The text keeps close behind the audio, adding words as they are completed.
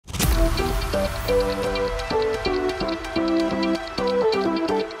What's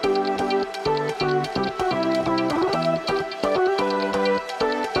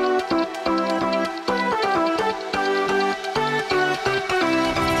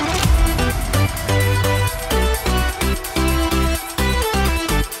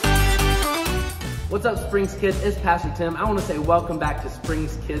up, Springs Kids? It's Pastor Tim. I want to say welcome back to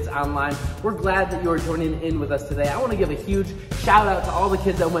Springs Kids Online. We're glad that you are joining in with us today. I want to give a huge shout out to all the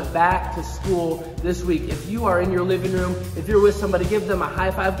kids that went back to school this week. If you are in your living room, if you're with somebody, give them a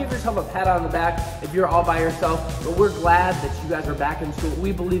high five, give yourself a pat on the back if you're all by yourself. But we're glad that you guys are back in school.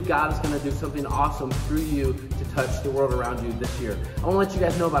 We believe God is going to do something awesome through you to touch the world around you this year. I want to let you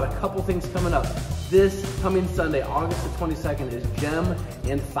guys know about a couple things coming up. This coming Sunday, August the 22nd, is Gem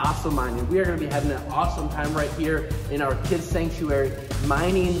and Fossil Mining. We are going to be having an awesome time right here in our kids' sanctuary,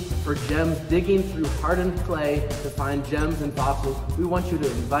 mining for gems, digging through hardened clay to find gems and fossils. We want you to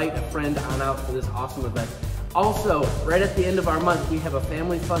invite a friend on out for this awesome event. Also, right at the end of our month, we have a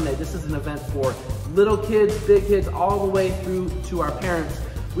family fun day. This is an event for little kids, big kids, all the way through to our parents.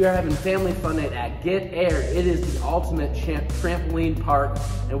 We are having family fun night at Get Air. It is the ultimate trampoline park,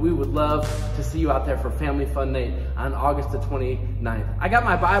 and we would love to see you out there for family fun night on August the 29th. I got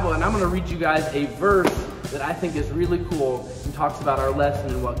my Bible, and I'm going to read you guys a verse that I think is really cool and talks about our lesson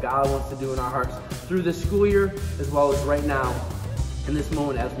and what God wants to do in our hearts through this school year, as well as right now in this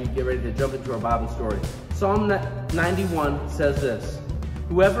moment as we get ready to jump into our Bible story. Psalm 91 says this: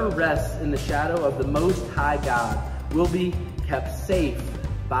 "Whoever rests in the shadow of the Most High God will be kept safe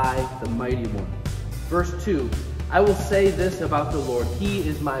by the Mighty One." Verse 2, "I will say this about the Lord, He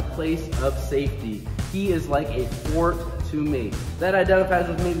is my place of safety. He is like a fort to me." That identifies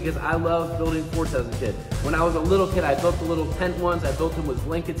with me because I love building forts as a kid. When I was a little kid, I built the little tent ones. I built them with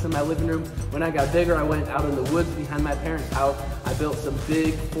blankets in my living room. When I got bigger, I went out in the woods behind my parents' house. I built some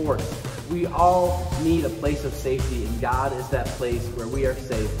big forts. We all need a place of safety, and God is that place where we are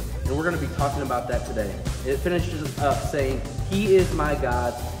safe. And we're going to be talking about that today. It finishes up saying, "He is my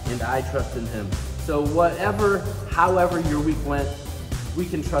God, and I trust in Him." So however your week went, we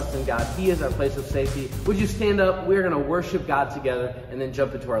can trust in God. He is our place of safety. Would you stand up? We're going to worship God together and then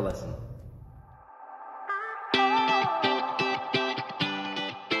jump into our lesson.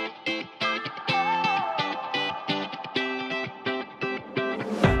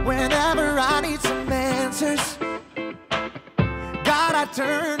 Whenever I need some answers, God, I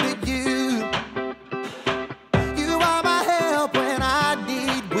turn to you. You are my help when I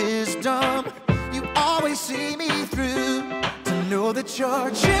need wisdom. You always see me through. To know that you're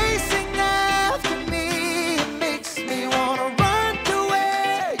chasing after me, it makes me wanna run to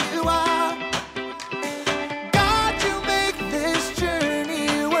where you are. God, you make this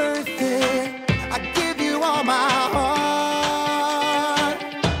journey worth it. I give you all my heart.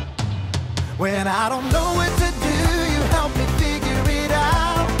 When I don't know what to do, you help me figure it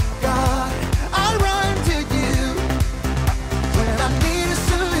out. God, I run to you. When I need a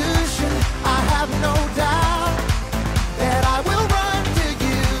solution, I have no doubt that I will run to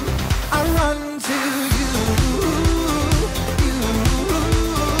you. I run to you.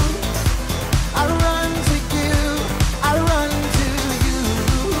 I run to you. I run to you.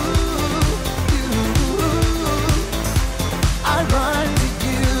 I run to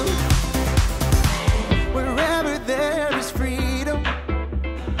you. Wherever there is freedom,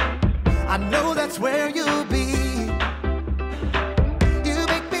 I know that's where you'll be. You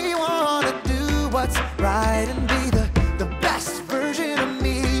make me want to do what's right and be the best version of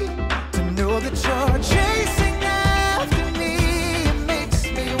me. To know that you're chasing after me, it makes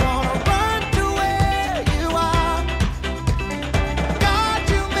me want to run to where you are. God,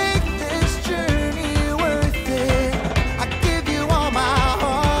 you make this journey worth it. I give you all my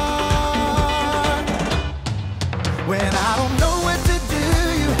heart. When I don't know what to do,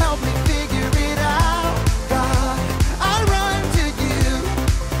 you help me figure it out.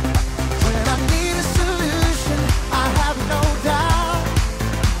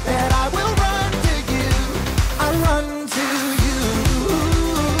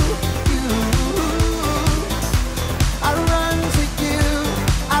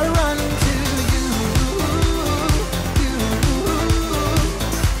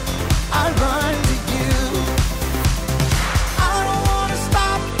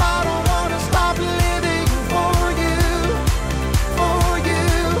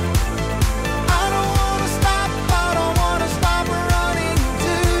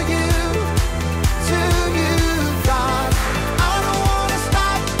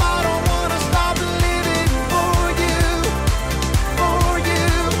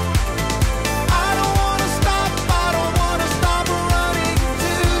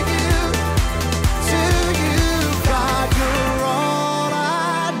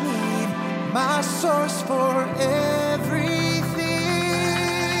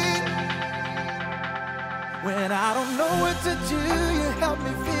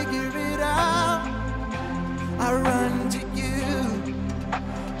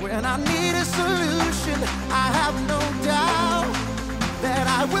 solution, I have no doubt that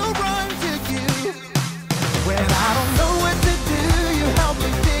I will run to you. When I don't know what to do, you help me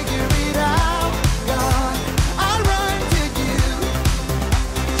figure it out. God, I run to you.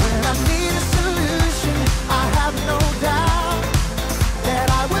 When I need a solution, I have no doubt that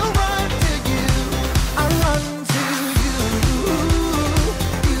I will run to you. I run to you.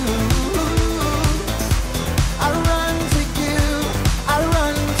 I run to you. I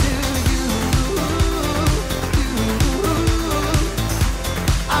run to you.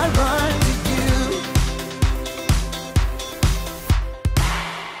 I run to you.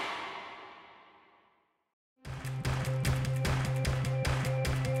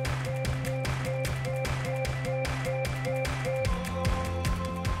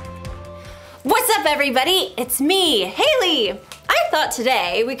 What's up, everybody? It's me, Haley. I thought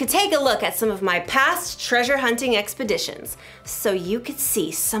today we could take a look at some of my past treasure hunting expeditions so you could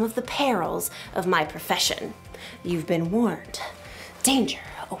see some of the perils of my profession. You've been warned. Danger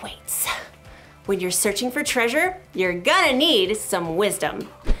awaits. When you're searching for treasure, you're gonna need some wisdom.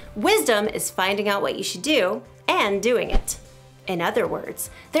 Wisdom is finding out what you should do and doing it. In other words,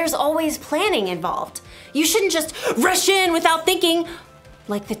 there's always planning involved. You shouldn't just rush in without thinking,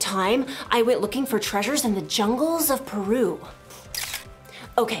 like the time I went looking for treasures in the jungles of Peru.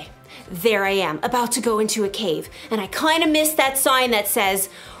 Okay, there I am, about to go into a cave, and I kind of missed that sign that says,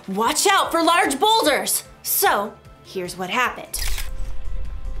 "Watch out for large boulders." So, here's what happened.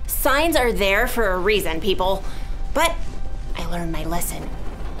 Signs are there for a reason, people. But I learned my lesson.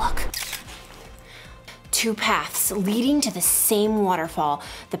 Look. 2 paths leading to the same waterfall.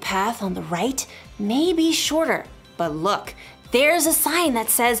 The path on the right may be shorter, but look, there's a sign that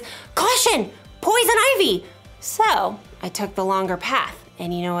says, "Caution, poison ivy." So I took the longer path,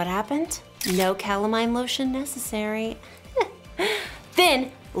 and you know what happened? No calamine lotion necessary.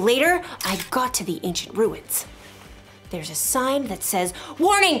 Then later, I got to the ancient ruins. There's a sign that says,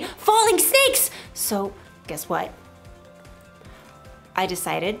 "Warning, falling snakes." So guess what? I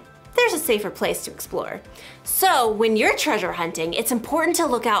decided there's a safer place to explore. So when you're treasure hunting, it's important to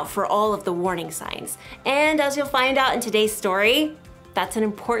look out for all of the warning signs. And as you'll find out in today's story, that's an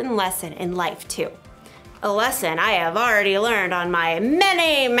important lesson in life too. A lesson I have already learned on my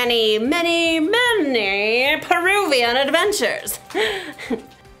many Peruvian adventures.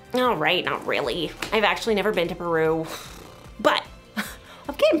 All right, not really. I've actually never been to Peru, but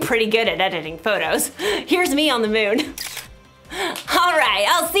I'm getting pretty good at editing photos. Here's me on the moon. All right,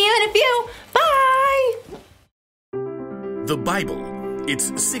 I'll see you in a few. Bye! The Bible.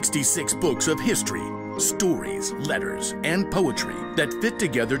 It's 66 books of history, stories, letters, and poetry that fit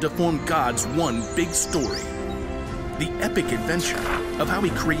together to form God's one big story. The epic adventure of how He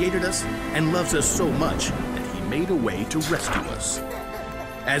created us and loves us so much that He made a way to rescue us.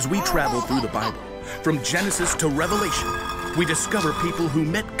 As we travel through the Bible, from Genesis to Revelation, we discover people who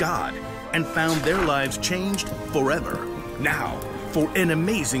met God and found their lives changed forever. Now, for an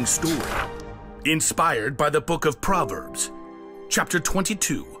amazing story. Inspired by the book of Proverbs, chapter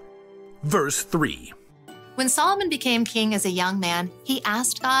 22, verse 3. When Solomon became king as a young man, he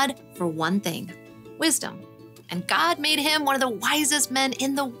asked God for one thing: wisdom. And God made him one of the wisest men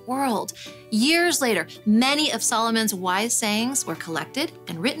in the world. Years later, many of Solomon's wise sayings were collected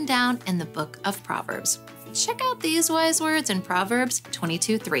and written down in the book of Proverbs. Check out these wise words in Proverbs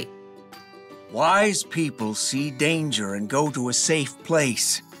 22:3. Wise people see danger and go to a safe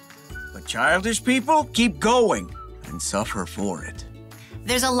place, but childish people keep going and suffer for it.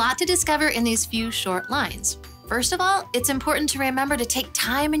 There's a lot to discover in these few short lines. First of all, it's important to remember to take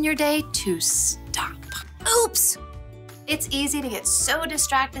time in your day to stop. Oops! It's easy to get so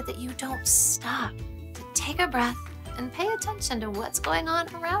distracted that you don't stop to take a breath and pay attention to what's going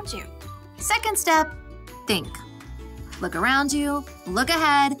on around you. Second step, think. Look around you, look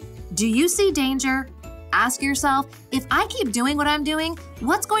ahead. Do you see danger? Ask yourself, if I keep doing what I'm doing,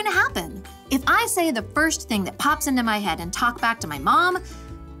 what's going to happen? If I say the first thing that pops into my head and talk back to my mom,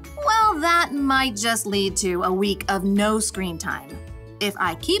 well, that might just lead to a week of no screen time. If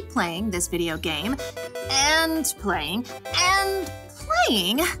I keep playing this video game and playing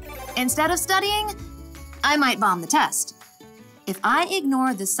instead of studying, I might bomb the test. If I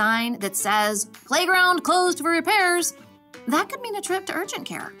ignore the sign that says playground closed for repairs, that could mean a trip to urgent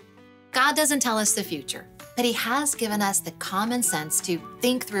care. God doesn't tell us the future, but He has given us the common sense to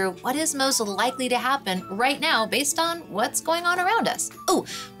think through what is most likely to happen right now based on what's going on around us. Oh,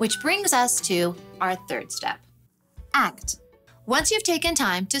 which brings us to our third step. Act. Once you've taken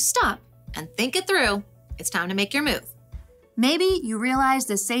time to stop and think it through, it's time to make your move. Maybe you realize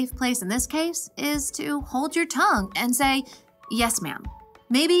the safe place in this case is to hold your tongue and say, "Yes, ma'am."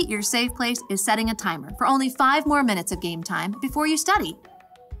 Maybe your safe place is setting a timer for only 5 more minutes of game time before you study.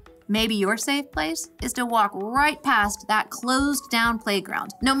 Maybe your safe place is to walk right past that closed-down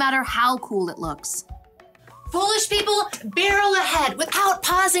playground, no matter how cool it looks. Foolish people barrel ahead without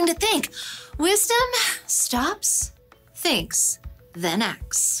pausing to think. Wisdom stops, thinks, then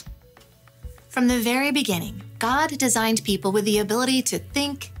acts. From the very beginning, God designed people with the ability to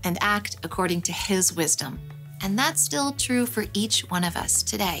think and act according to His wisdom. And that's still true for each one of us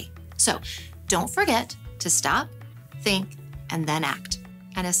today. So don't forget to stop, think, and then act.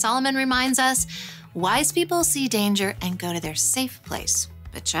 And as Solomon reminds us, wise people see danger and go to their safe place.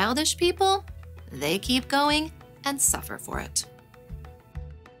 But childish people, they keep going and suffer for it.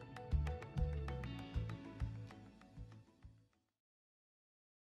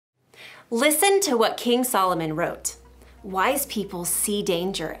 Listen to what King Solomon wrote. Wise people see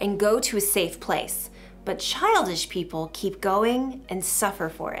danger and go to a safe place, but childish people keep going and suffer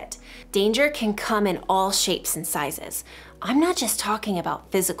for it. Danger can come in all shapes and sizes. I'm not just talking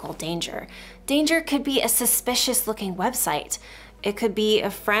about physical danger. Danger could be a suspicious-looking website. It could be a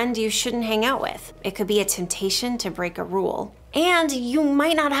friend you shouldn't hang out with. It could be a temptation to break a rule. And you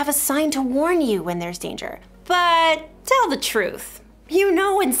might not have a sign to warn you when there's danger. But tell the truth. You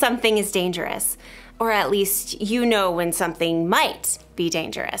know when something is dangerous, or at least you know when something might be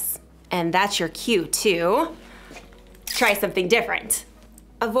dangerous. And that's your cue to try something different.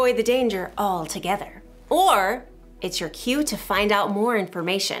 Avoid the danger altogether. Or it's your cue to find out more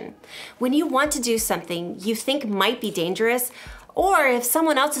information. When you want to do something you think might be dangerous, or if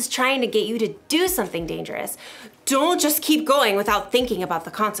someone else is trying to get you to do something dangerous, don't just keep going without thinking about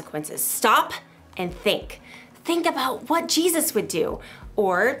the consequences. Stop and think. Think about what Jesus would do,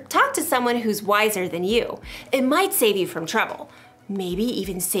 or talk to someone who's wiser than you. It might save you from trouble. Maybe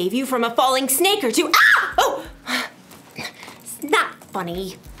even save you from a falling snake or two. Ah! Oh! It's not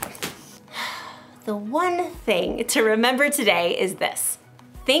funny. The one thing to remember today is this.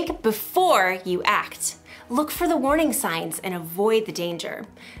 Think before you act. Look for the warning signs and avoid the danger.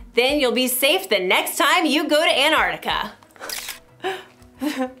 Then you'll be safe the next time you go to Antarctica.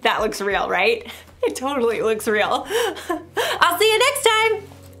 That looks real, right? It totally looks real. I'll see you next time.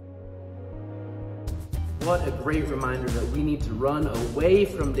 What a great reminder that we need to run away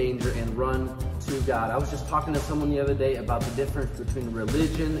from danger and run to God. I was just talking to someone the other day about the difference between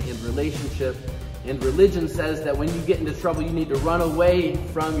religion and relationship. And religion says that when you get into trouble, you need to run away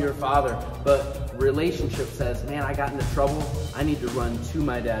from your father. But relationship says, man, I got into trouble, I need to run to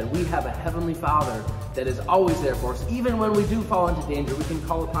my dad. We have a heavenly Father that is always there for us. Even when we do fall into danger, we can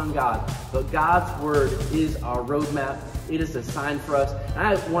call upon God. But God's word is our roadmap. It is a sign for us. And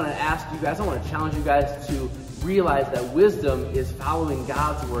I want to ask you guys, I want to challenge you guys to realize that wisdom is following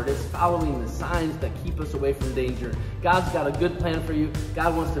God's word. It's following the signs that keep us away from danger. God's got a good plan for you.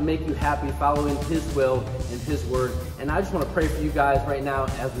 God wants to make you happy following His will and His word. And I just want to pray for you guys right now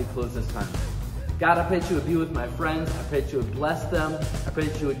as we close this time. God, I pray that you would be with my friends. I pray that you would bless them. I pray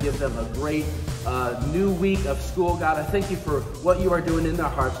that you would give them a great new week of school. God, I thank you for what you are doing in their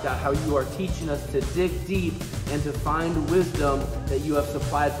hearts, God, how you are teaching us to dig deep and to find wisdom that you have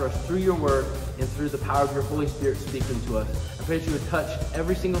supplied for us through your word and through the power of your Holy Spirit speaking to us. I pray that you would touch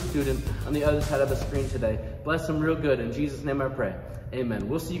every single student on the other side of the screen today. Bless them real good. In Jesus' name I pray. Amen.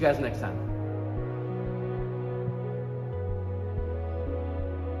 We'll see you guys next time.